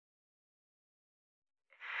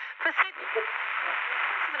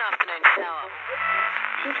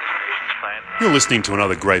You're listening to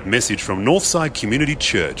another great message from Northside Community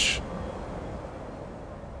Church.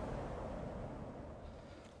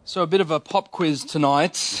 So a bit of a pop quiz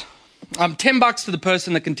tonight. $10 to the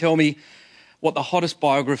person that can tell me what the hottest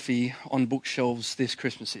biography on bookshelves this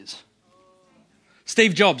Christmas is.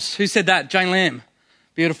 Steve Jobs. Who said that? Jane Lamb.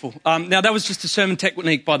 Beautiful. Now that was just a sermon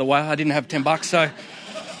technique, by the way. I didn't have $10, so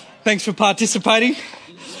thanks for participating.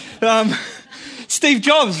 Steve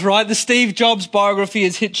Jobs, right? The Steve Jobs biography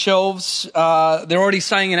has hit shelves. They're already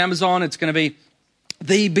saying in Amazon it's going to be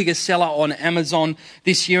the biggest seller on Amazon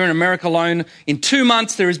this year. In America alone, in 2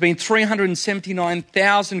 months, there has been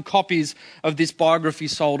 379,000 copies of this biography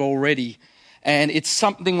sold already. And it's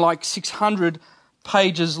something like 600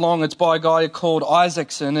 pages long. It's by a guy called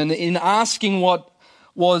Isaacson. And in asking what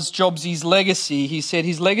was Jobs' legacy, he said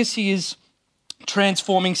his legacy is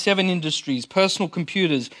transforming 7 industries: personal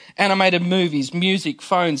computers, animated movies, music,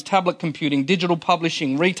 phones, tablet computing, digital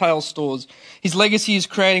publishing, retail stores. His legacy is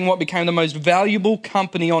creating what became the most valuable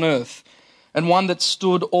company on earth, and one that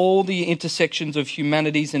stood all the intersections of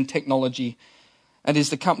humanities and technology, and is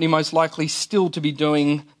the company most likely still to be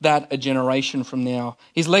doing that a generation from now.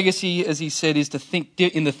 His legacy, as he said, is to think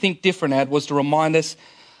in the Think Different ad, was to remind us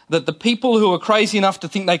that the people who are crazy enough to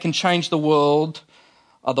think they can change the world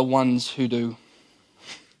are the ones who do.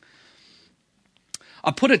 I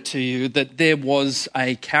put it to you that there was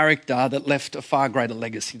a character that left a far greater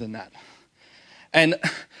legacy than that. And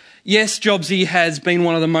yes, Jobsy has been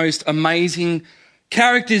one of the most amazing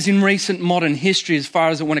characters in recent modern history as far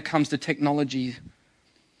as when it comes to technology.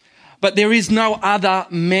 But there is no other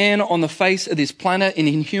man on the face of this planet and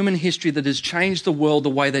in human history that has changed the world the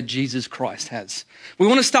way that Jesus Christ has. We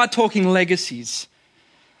want to start talking legacies.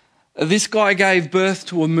 This guy gave birth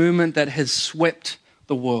to a movement that has swept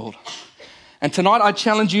the world. And tonight I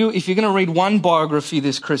challenge you, if you're going to read one biography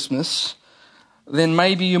this Christmas, then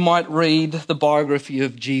maybe you might read the biography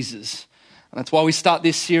of Jesus. And that's why we start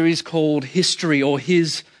this series called History, or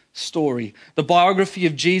His Story. The biography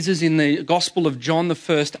of Jesus in the Gospel of John, the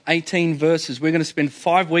first 18 verses. We're going to spend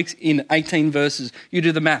 5 weeks in 18 verses. You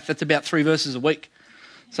do the math, that's about 3 verses a week.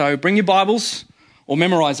 So bring your Bibles or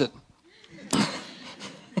memorize it.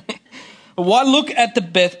 Why look at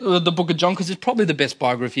the book of John? Because it's probably the best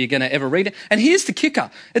biography you're going to ever read. And here's the kicker.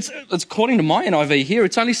 It's according to my NIV here,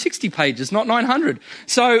 it's only 60 pages, not 900.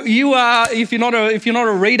 So you are, if you're not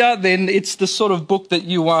a reader, then it's the sort of book that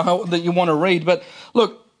you want to read. But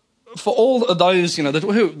look, for all of those,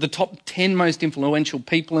 the top 10 most influential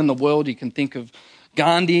people in the world, you can think of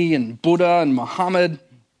Gandhi and Buddha and Muhammad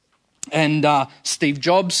and Steve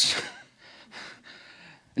Jobs,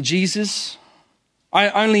 Jesus.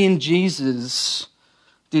 Only in Jesus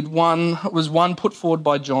was one put forward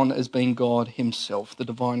by John as being God himself, the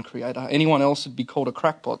divine creator. Anyone else would be called a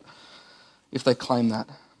crackpot if they claim that.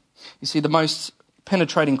 You see, the most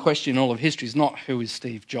penetrating question in all of history is not who is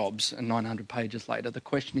Steve Jobs and 900 pages later. The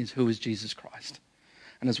question is, who is Jesus Christ?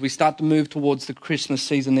 And as we start to move towards the Christmas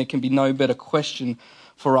season, there can be no better question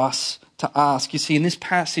for us to ask. You see, in this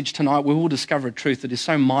passage tonight, we will discover a truth that is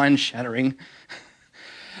so mind-shattering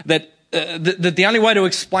that the only way to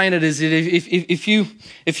explain it is that if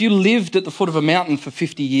you lived at the foot of a mountain for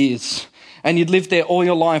 50 years and you'd lived there all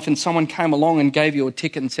your life and someone came along and gave you a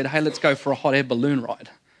ticket and said, hey, let's go for a hot air balloon ride.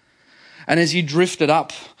 And as you drifted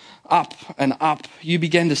up and up, you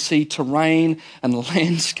began to see terrain and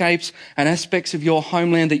landscapes and aspects of your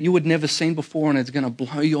homeland that you had never seen before, and it's going to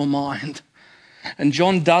blow your mind. And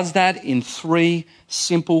John does that in 3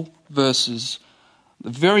 simple verses. The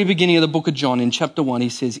very beginning of the book of John, in chapter 1, he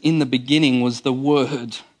says, in the beginning was the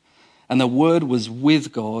Word, and the Word was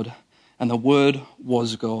with God, and the Word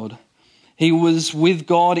was God. He was with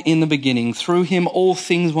God in the beginning. Through him all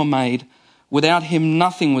things were made. Without him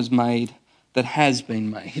nothing was made that has been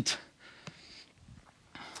made.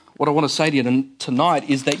 What I want to say to you tonight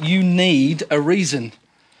is that you need a reason.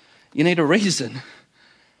 You need a reason.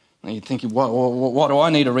 And you're thinking, why do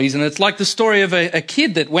I need a reason? It's like the story of a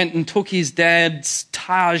kid that went and took his dad's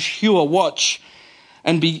Taj Heuer watch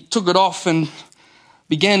and took it off and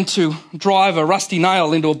began to drive a rusty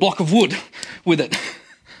nail into a block of wood with it.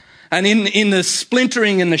 And in the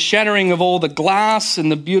splintering and the shattering of all the glass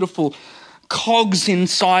and the beautiful cogs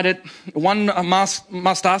inside it, one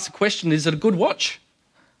must ask the question, is it a good watch?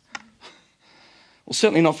 Well,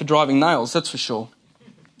 certainly not for driving nails, that's for sure.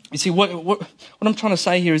 You see, what I'm trying to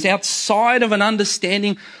say here is, outside of an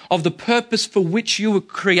understanding of the purpose for which you were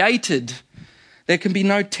created, there can be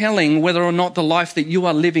no telling whether or not the life that you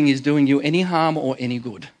are living is doing you any harm or any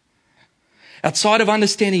good. Outside of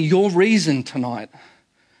understanding your reason tonight,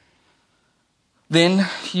 then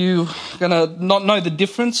you're going to not know the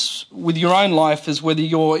difference with your own life as whether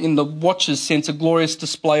you're, in the watcher's sense, a glorious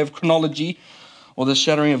display of chronology or the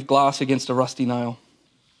shattering of glass against a rusty nail.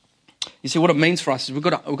 You see, what it means for us is we've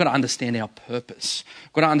got to understand our purpose.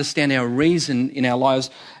 We've got to understand our reason in our lives.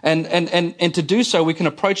 And to do so, we can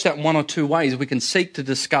approach that in one or two ways. We can seek to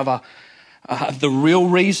discover the real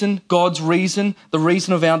reason, God's reason, the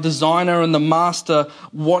reason of our designer and the master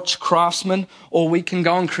watch craftsman, or we can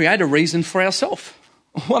go and create a reason for ourselves.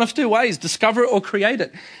 One of two ways, discover it or create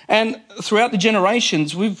it. And throughout the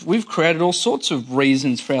generations, we've created all sorts of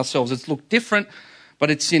reasons for ourselves. It's looked different, but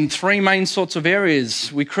it's in three main sorts of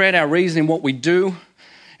areas. We create our reason in what we do,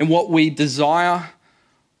 in what we desire,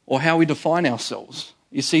 or how we define ourselves.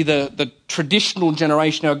 You see, the traditional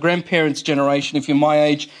generation, our grandparents' generation, if you're my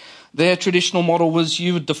age, their traditional model was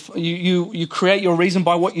you create your reason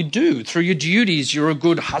by what you do, through your duties. You're a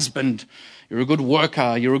good husband, you're a good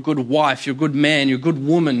worker, you're a good wife, you're a good man, you're a good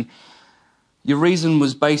woman. Your reason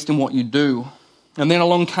was based in what you do. And then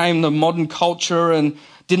along came the modern culture and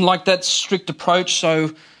didn't like that strict approach,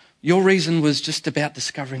 so your reason was just about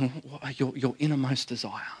discovering your innermost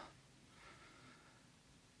desire.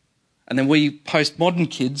 And then we postmodern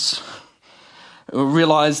kids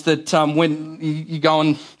realise that when you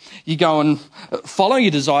go and follow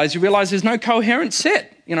your desires, you realise there's no coherent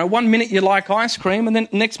set. You know, 1 minute you like ice cream and then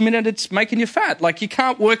next minute it's making you fat. Like, you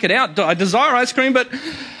can't work it out. I desire ice cream, but...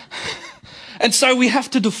 And so we have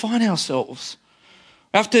to define ourselves.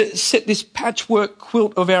 We have to set this patchwork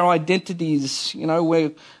quilt of our identities. You know,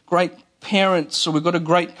 we're great parents, or we've got a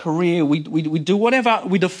great career. We do whatever.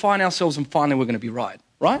 We define ourselves and finally we're going to be right?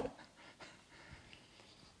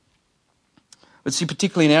 But see,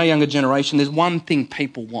 particularly in our younger generation, there's one thing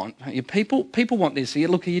people want. People want this.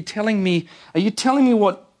 Look, are you telling me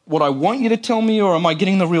what I want you to tell me, or am I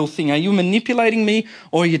getting the real thing? Are you manipulating me,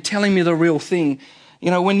 or are you telling me the real thing? You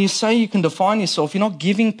know, when you say you can define yourself, you're not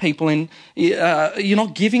giving people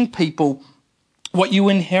what you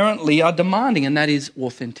inherently are demanding, and that is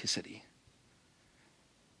authenticity.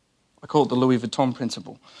 I call it the Louis Vuitton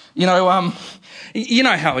principle. You know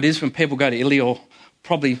how it is when people go to Italy, or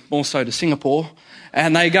probably more so to Singapore,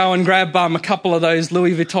 and they go and grab a couple of those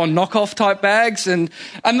Louis Vuitton knockoff type bags, and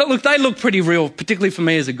look, they look pretty real, particularly for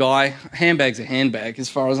me as a guy. Handbag's a handbag as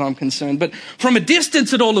far as I'm concerned, but from a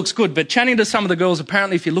distance it all looks good. But chatting to some of the girls,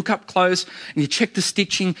 apparently if you look up close and you check the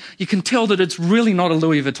stitching, you can tell that it's really not a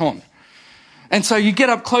Louis Vuitton. And so you get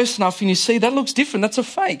up close enough and you see that looks different, that's a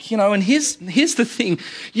fake, you know. And here's the thing,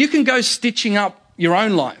 you can go stitching up your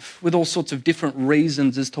own life with all sorts of different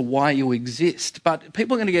reasons as to why you exist. But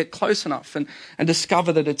people are going to get close enough and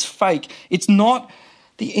discover that it's fake. It's not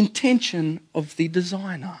the intention of the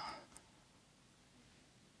designer.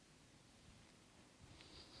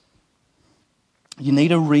 You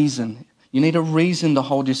need a reason. You need a reason to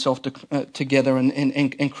hold yourself together.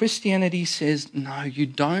 And Christianity says, no, you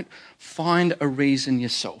don't find a reason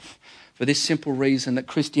yourself. For this simple reason that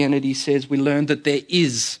Christianity says, we learn that there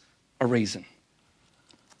is a reason.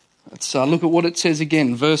 Let's look at what it says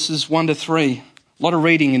again, verses 1 to 3. A lot of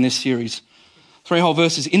reading in this series. 3 whole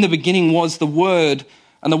verses. In the beginning was the Word,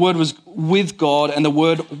 and the Word was with God, and the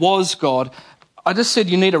Word was God. I just said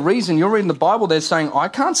you need a reason. You're reading the Bible there saying, I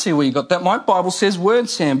can't see where you got that. My Bible says Word,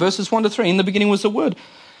 Sam. Verses 1 to 3. In the beginning was the Word.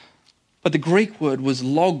 But the Greek word was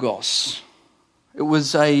logos. It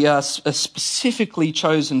was a specifically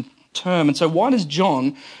chosen term. And so why does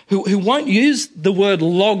John, who won't use the word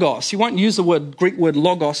logos, he won't use the Greek word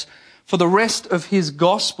logos for the rest of his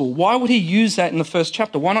gospel, why would he use that in the first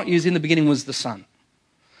chapter? Why not use in the beginning was the Son?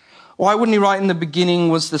 Why wouldn't he write in the beginning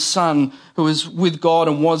was the Son who was with God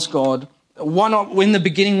and was God? Why not in the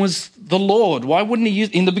beginning was the Lord? Why wouldn't he use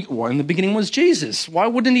in the beginning was Jesus? Why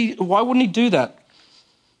wouldn't he do that?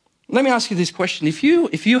 Let me ask you this question. If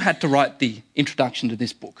you had to write the introduction to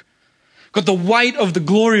this book, got the weight of the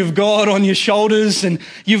glory of God on your shoulders and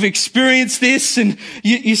you've experienced this and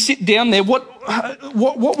you sit down there,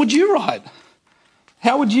 what would you write?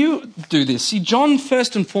 How would you do this? See, John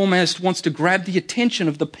first and foremost wants to grab the attention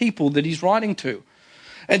of the people that he's writing to.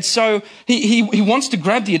 And so he wants to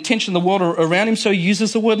grab the attention of the world around him, so he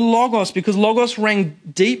uses the word logos, because logos rang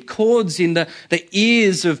deep chords in the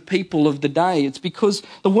ears of people of the day. It's because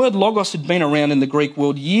the word logos had been around in the Greek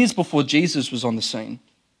world years before Jesus was on the scene.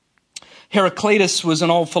 Heraclitus was an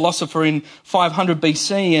old philosopher in 500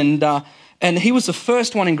 BC, and he was the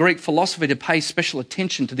first one in Greek philosophy to pay special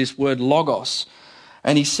attention to this word logos.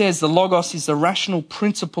 And he says the logos is the rational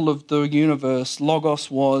principle of the universe. Logos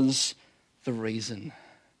was the reason.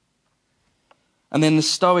 And then the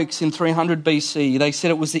Stoics in 300 BC, they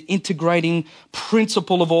said it was the integrating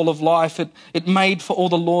principle of all of life. It made for all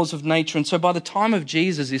the laws of nature. And so by the time of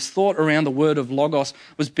Jesus, this thought around the word of logos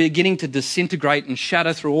was beginning to disintegrate and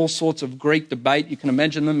shatter through all sorts of Greek debate. You can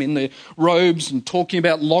imagine them in their robes and talking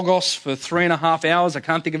about logos for 3.5 hours. I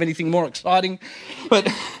can't think of anything more exciting. But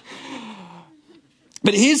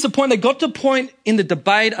here's the point. They got to a point in the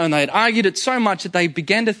debate and they had argued it so much that they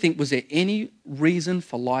began to think, was there any reason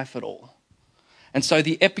for life at all? And so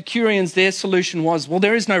the Epicureans, their solution was, well,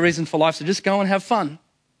 there is no reason for life, so just go and have fun.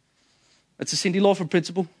 That's a Cindy Lawford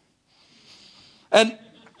principle. And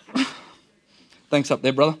thanks up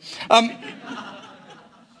there, brother. And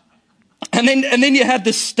then you had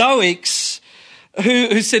the Stoics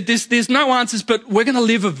who said there's no answers, but we're going to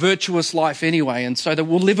live a virtuous life anyway, and so that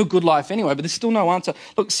we'll live a good life anyway, but there's still no answer.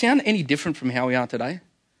 Look, sound any different from how we are today?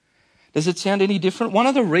 Does it sound any different? One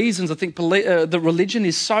of the reasons I think the religion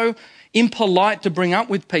is so impolite to bring up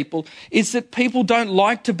with people is that people don't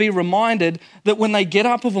like to be reminded that when they get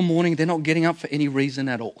up of a morning, they're not getting up for any reason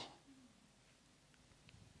at all.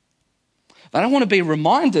 They don't want to be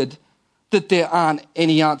reminded that there aren't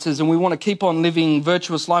any answers and we want to keep on living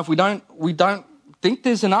virtuous life. We don't think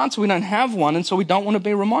there's an answer. We don't have one, and so we don't want to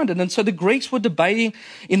be reminded. And so the Greeks were debating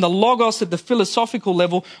in the logos at the philosophical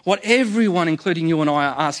level what everyone, including you and I,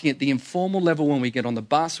 are asking at the informal level when we get on the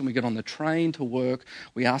bus, when we get on the train to work.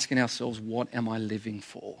 We're asking ourselves, what am I living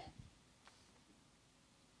for?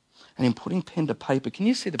 And in putting pen to paper, can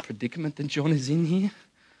you see the predicament that John is in here?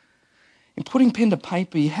 In putting pen to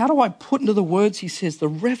paper, how do I put into the words, he says, the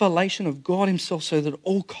revelation of God himself so that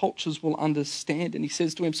all cultures will understand? And he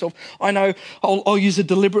says to himself, I know I'll use a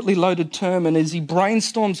deliberately loaded term. And as he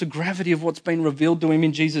brainstorms the gravity of what's been revealed to him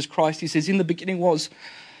in Jesus Christ, he says, in the beginning was,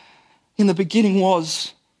 I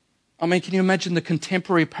mean, can you imagine the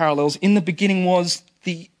contemporary parallels? In the beginning was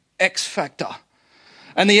the X factor.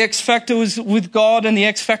 And the X factor was with God and the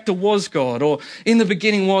X factor was God. Or in the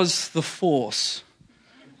beginning was the force.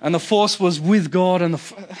 And the force was with God. And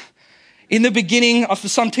in the beginning, for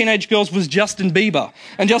some teenage girls, was Justin Bieber.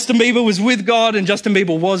 And Justin Bieber was with God and Justin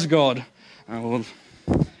Bieber was God.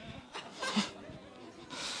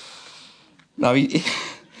 No, he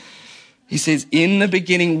says, in the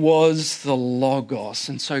beginning was the Logos.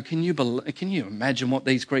 And so can you imagine what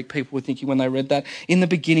these Greek people were thinking when they read that? In the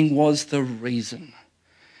beginning was the reason.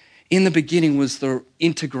 In the beginning was the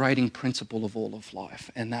integrating principle of all of life.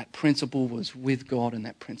 And that principle was with God and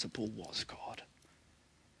that principle was God.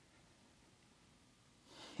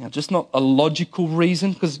 Now, just not a logical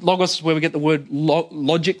reason, because logos is where we get the word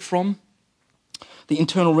logic from. The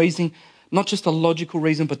internal reasoning, not just a logical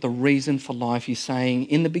reason, but the reason for life. He's saying,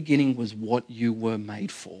 in the beginning was what you were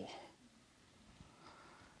made for.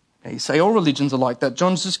 Now, you say all religions are like that.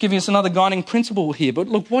 John's just giving us another guiding principle here. But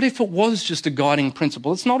look, what if it was just a guiding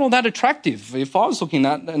principle? It's not all that attractive. If I was looking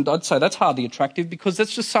at that, and I'd say that's hardly attractive because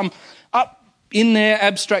that's just some up in there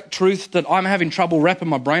abstract truth that I'm having trouble wrapping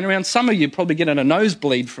my brain around. Some of you probably getting a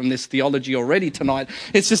nosebleed from this theology already tonight.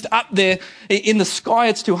 It's just up there in the sky.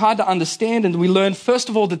 It's too hard to understand. And we learn, first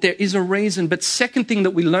of all, that there is a reason. But second thing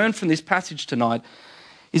that we learn from this passage tonight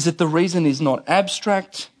is that the reason is not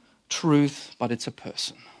abstract truth, but it's a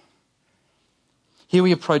person. Here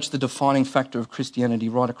we approach the defining factor of Christianity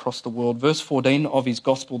right across the world. Verse 14 of his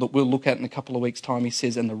gospel that we'll look at in a couple of weeks' time, he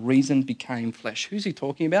says, and the reason became flesh. Who's he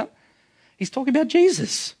talking about? He's talking about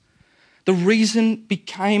Jesus. The reason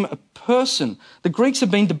became a person. The Greeks have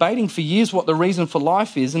been debating for years what the reason for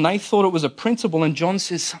life is, and they thought it was a principle, and John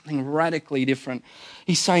says something radically different.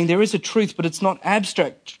 He's saying there is a truth, but it's not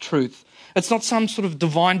abstract truth. It's not some sort of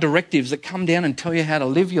divine directives that come down and tell you how to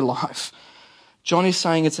live your life. John is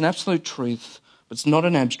saying it's an absolute truth, but it's not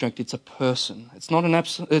an abstract, it's a person. It's not an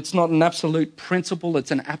absolute principle,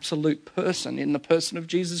 it's an absolute person in the person of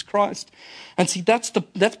Jesus Christ. And see, that's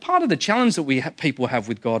part of the challenge that people have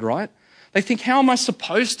with God, right? They think, how am I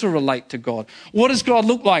supposed to relate to God? What does God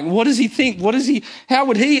look like? What does he think? How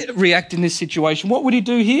would he react in this situation? What would he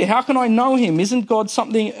do here? How can I know him? Isn't God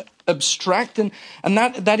something abstract? And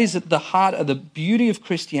that is at the heart of the beauty of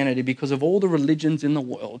Christianity, because of all the religions in the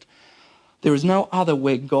world. There is no other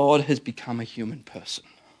where God has become a human person.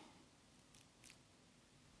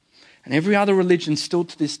 And every other religion still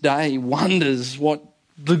to this day wonders what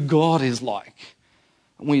the God is like.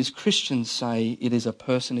 And we as Christians say it is a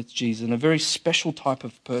person, it's Jesus, and a very special type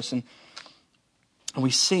of person. And we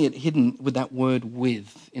see it hidden with that word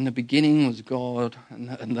with. In the beginning was God,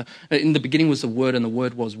 in the beginning was the Word, and the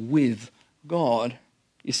Word was with God.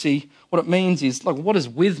 You see, what it means is, like, what does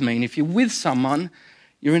with mean? If you're with someone,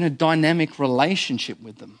 you're in a dynamic relationship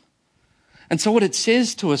with them. And so what it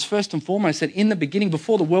says to us, first and foremost, that in the beginning,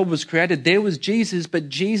 before the world was created, there was Jesus, but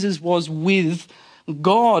Jesus was with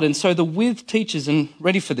God. And so the with teaches, and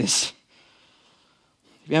ready for this.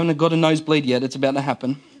 If you haven't got a nosebleed yet, it's about to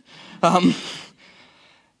happen.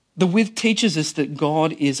 The with teaches us that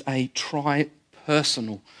God is a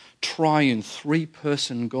tri-personal, triune,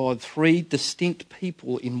 three-person God, three distinct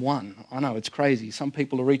people in one. I know, it's crazy. Some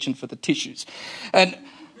people are reaching for the tissues. And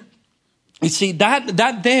you see,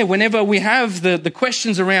 that there, whenever we have the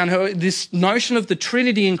questions around this notion of the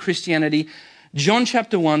Trinity in Christianity, John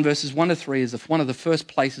chapter 1, verses 1 to 3 is one of the first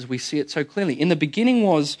places we see it so clearly. In the beginning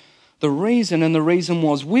was the reason, and the reason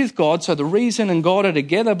was with God. So the reason and God are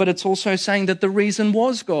together, but it's also saying that the reason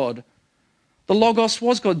was God. The Logos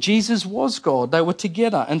was God. Jesus was God. They were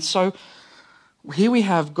together. And so here we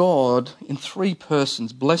have God in three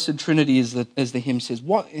persons. Blessed Trinity, as the hymn says.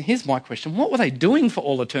 Here's my question. What were they doing for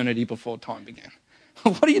all eternity before time began?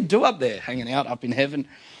 What do you do up there, hanging out up in heaven?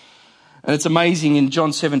 And it's amazing in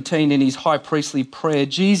John 17, in his high priestly prayer,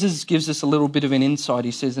 Jesus gives us a little bit of an insight.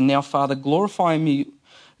 He says, and now, Father, glorify me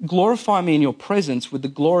in your presence with the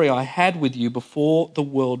glory I had with you before the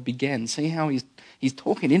world began. See how he's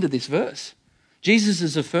talking into this verse. Jesus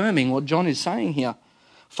is affirming what John is saying here.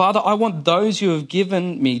 Father, I want those you have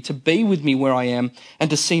given me to be with me where I am and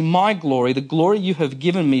to see my glory, the glory you have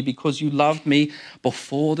given me because you loved me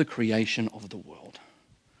before the creation of the world.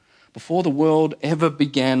 Before the world ever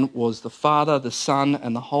began was the Father, the Son,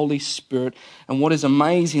 and the Holy Spirit. And what is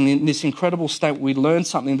amazing in this incredible state, we learn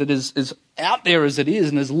something that is as out there as it is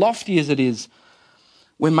and as lofty as it is.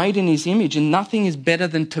 We're made in his image, and nothing is better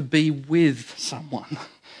than to be with someone.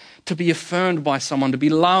 To be affirmed by someone, to be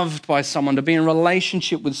loved by someone, to be in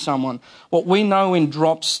relationship with someone. What we know in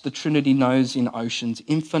drops, the Trinity knows in oceans,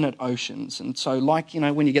 infinite oceans. And so like,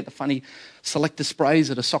 when you get the funny selector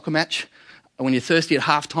sprays at a soccer match, when you're thirsty at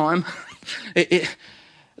halftime,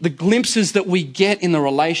 the glimpses that we get in the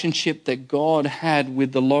relationship that God had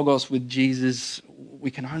with the Logos, with Jesus,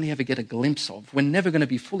 we can only ever get a glimpse of. We're never going to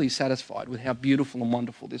be fully satisfied with how beautiful and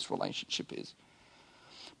wonderful this relationship is.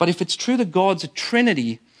 But if it's true that God's a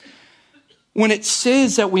Trinity, when it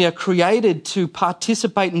says that we are created to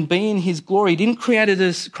participate and be in his glory, he didn't create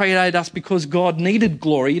us because God needed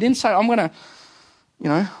glory. He didn't say, I'm going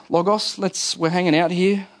to, Logos, we're hanging out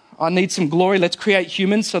here. I need some glory. Let's create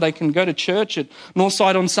humans so they can go to church at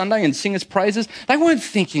Northside on Sunday and sing his praises. They weren't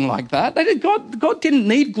thinking like that. God didn't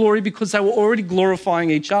need glory because they were already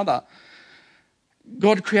glorifying each other.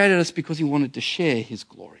 God created us because he wanted to share his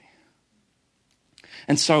glory.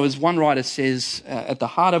 And so as one writer says, at the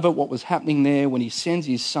heart of it, what was happening there when he sends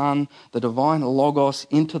his son, the divine Logos,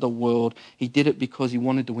 into the world, he did it because he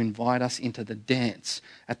wanted to invite us into the dance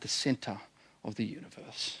at the center of the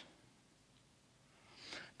universe.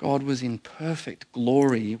 God was in perfect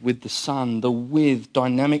glory with the Son, the with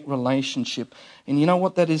dynamic relationship. And you know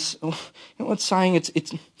what that is? You know what it's saying?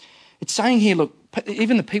 It's saying here, look,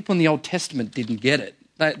 even the people in the Old Testament didn't get it.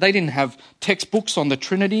 They didn't have textbooks on the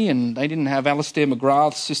Trinity, and they didn't have Alistair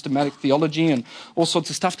McGrath's systematic theology and all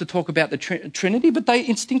sorts of stuff to talk about the Trinity, but they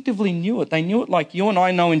instinctively knew it. They knew it like you and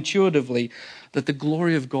I know intuitively that the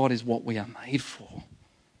glory of God is what we are made for.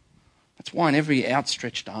 That's why in every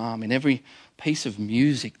outstretched arm, in every piece of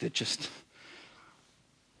music that just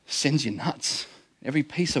sends you nuts, every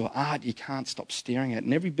piece of art you can't stop staring at,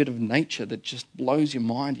 and every bit of nature that just blows your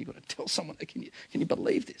mind, you've got to tell someone, can you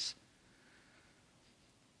believe this?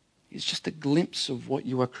 It's just a glimpse of what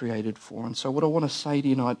you are created for. And so what I want to say to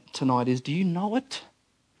you tonight is, do you know it?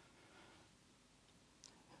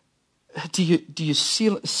 Do you see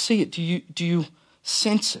it? Do you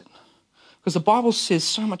sense it? Because the Bible says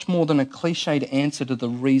so much more than a cliched answer to the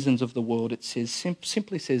reasons of the world. It says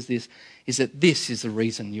simply says this, is that this is the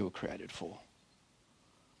reason you were created for.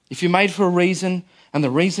 If you're made for a reason, and the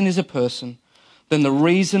reason is a person, then the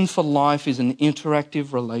reason for life is an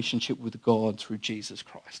interactive relationship with God through Jesus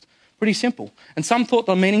Christ. Pretty simple. And some thought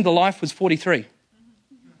the meaning of life was 43.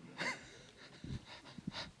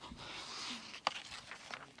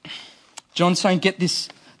 John's saying, get this.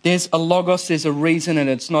 There's a Logos, there's a reason, and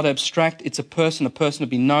it's not abstract. It's a person to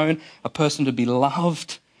be known, a person to be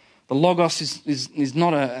loved. The Logos is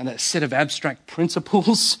not a set of abstract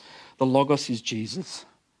principles. The Logos is Jesus,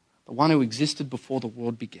 the one who existed before the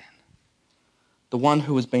world began. The one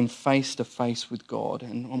who has been face to face with God.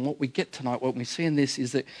 And what we get tonight, what we see in this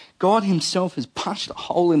is that God himself has punched a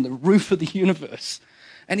hole in the roof of the universe.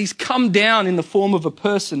 And he's come down in the form of a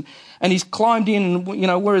person, and he's climbed in.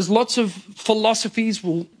 And, whereas lots of philosophies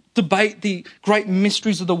will debate the great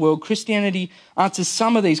mysteries of the world, Christianity answers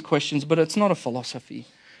some of these questions, but it's not a philosophy.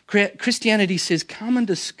 Christianity says, come and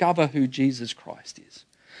discover who Jesus Christ is.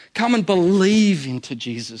 Come and believe into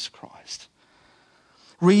Jesus Christ.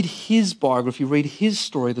 Read his biography, read his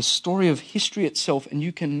story, the story of history itself, and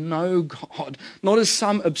you can know God, not as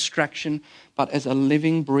some abstraction, but as a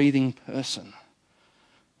living, breathing person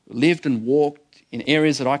who lived and walked in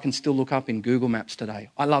areas that I can still look up in Google Maps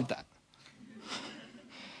today. I love that.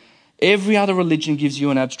 Every other religion gives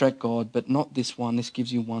you an abstract God, but not this one. This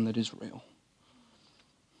gives you one that is real.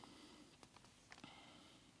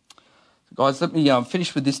 Guys, let me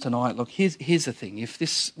finish with this tonight. Look, here's the thing. If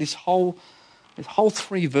this whole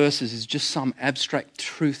 3 verses is just some abstract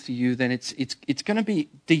truth to you, then it's going to be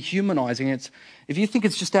dehumanizing. If you think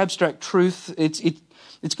it's just abstract truth,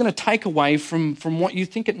 it's going to take away from what you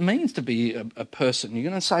think it means to be a person. You're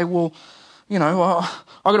going to say, well,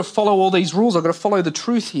 I've got to follow all these rules. I've got to follow the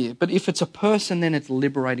truth here. But if it's a person, then it's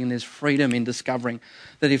liberating. There's freedom in discovering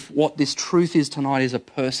that if what this truth is tonight is a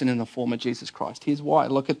person in the form of Jesus Christ. Here's why.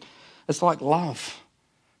 Look, it's like love.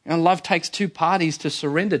 Love takes 2 parties to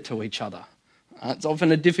surrender to each other. It's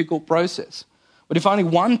often a difficult process. But if only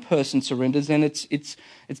one person surrenders, then it's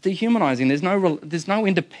dehumanizing. There's no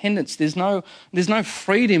independence. There's no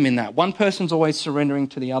freedom in that. One person's always surrendering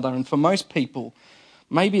to the other. And for most people,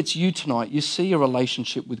 maybe it's you tonight, you see a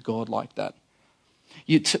relationship with God like that.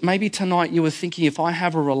 Maybe tonight you were thinking, if I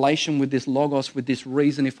have a relation with this Logos, with this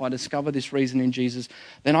reason, if I discover this reason in Jesus,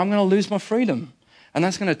 then I'm going to lose my freedom. And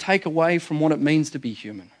that's going to take away from what it means to be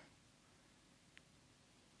human.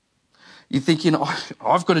 You're thinking,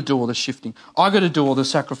 I've got to do all the shifting. I've got to do all the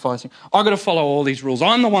sacrificing. I've got to follow all these rules.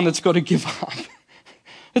 I'm the one that's got to give up.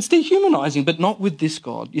 It's dehumanizing, but not with this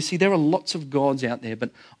God. You see, there are lots of gods out there,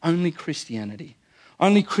 but only Christianity.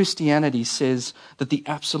 Only Christianity says that the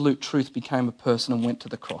absolute truth became a person and went to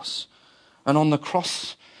the cross. And on the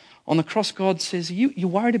cross, God says, you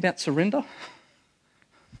worried about surrender?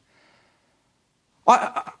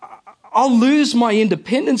 I'll lose my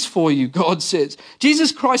independence for you, God says.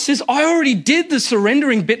 Jesus Christ says, I already did the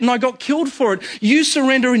surrendering bit and I got killed for it. You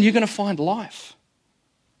surrender and you're going to find life.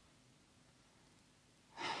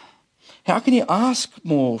 How can you ask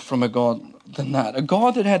more from a God than that? A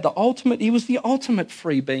God that had he was the ultimate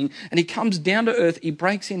free being, and he comes down to earth, he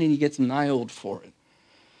breaks in and he gets nailed for it.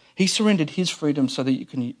 He surrendered his freedom so that you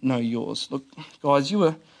can know yours. Look, guys, you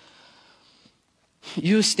were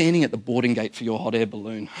standing at the boarding gate for your hot air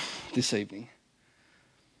balloon this evening.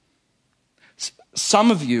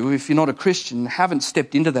 Some of you, if you're not a Christian, haven't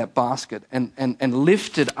stepped into that basket and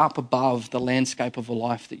lifted up above the landscape of a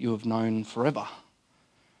life that you have known forever.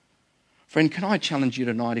 Friend, can I challenge you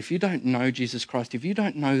tonight, if you don't know Jesus Christ, if you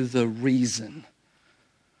don't know the reason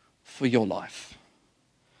for your life,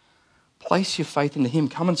 place your faith into him.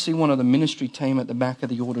 Come and see one of the ministry team at the back of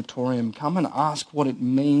the auditorium. Come and ask what it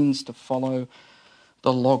means to follow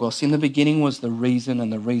the Logos. In the beginning was the reason,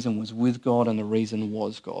 and the reason was with God, and the reason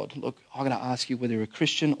was God. Look, I'm going to ask you, whether you're a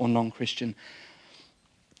Christian or non-Christian,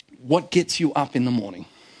 what gets you up in the morning?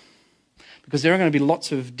 Because there are going to be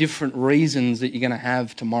lots of different reasons that you're going to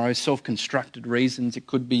have tomorrow, self-constructed reasons. It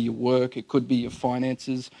could be your work, it could be your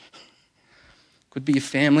finances, it could be your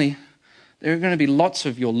family. There are going to be lots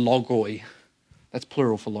of your logoi. That's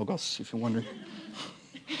plural for Logos, if you're wondering.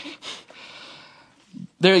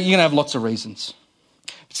 You're going to have lots of reasons.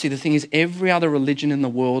 But see, the thing is, every other religion in the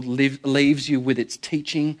world leaves you with its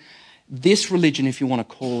teaching. This religion, if you want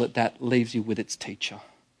to call it that, leaves you with its teacher.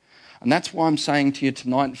 And that's why I'm saying to you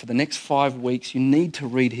tonight, for the next 5 weeks, you need to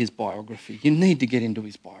read his biography. You need to get into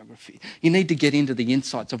his biography. You need to get into the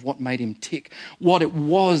insights of what made him tick, what it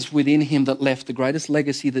was within him that left the greatest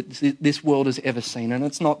legacy that this world has ever seen. And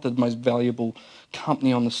it's not the most valuable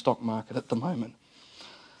company on the stock market at the moment.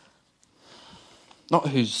 Not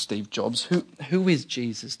who's Steve Jobs. Who is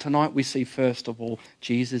Jesus? Tonight we see, first of all,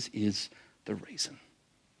 Jesus is the reason.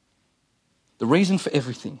 The reason for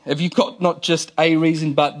everything. Have you got not just a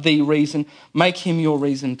reason, but the reason? Make him your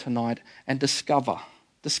reason tonight and discover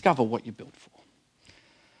what you're built for.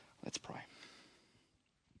 Let's pray.